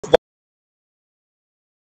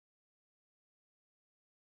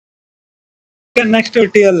Okay, next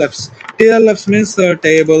TLFs. TLFs means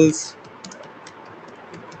tables,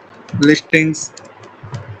 listings,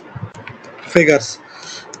 figures.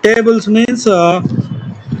 Tables means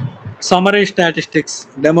summary statistics,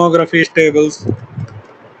 demography tables,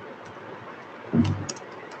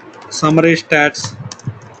 summary stats,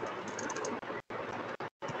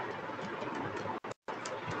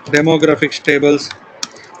 demographics tables,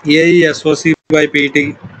 AE SOC by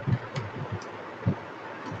PT,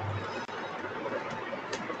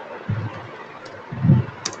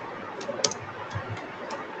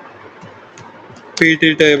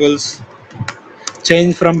 PT tables,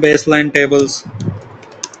 change from baseline tables.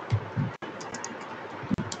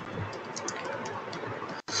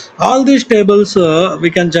 All these tables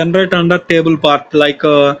we can generate under table part, like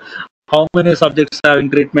how many subjects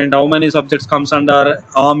having treatment, how many subjects comes under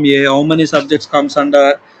arm A, how many subjects comes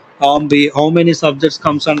under arm B, how many subjects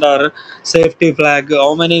comes under safety flag,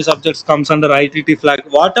 how many subjects comes under ITT flag.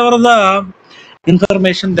 Whatever the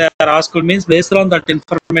information they are asked means, based on that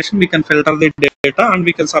information we can filter the data and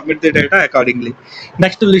we can submit the data accordingly.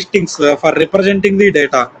 Next, listings for representing the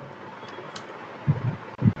data.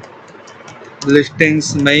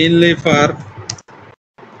 Listings mainly for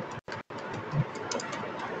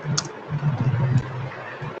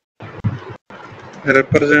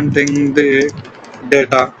representing the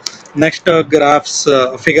data. Next, graphs,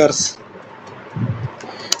 figures.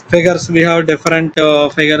 Figures, we have different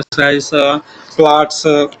figures as plots,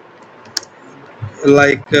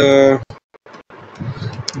 like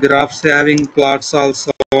graphs having plots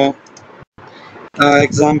also.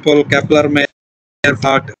 Example, Kepler-Meyer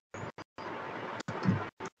plot.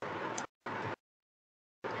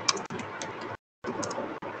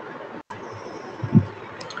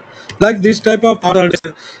 Like this type of plot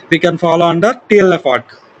we can follow under TLF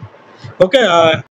arc. Okay.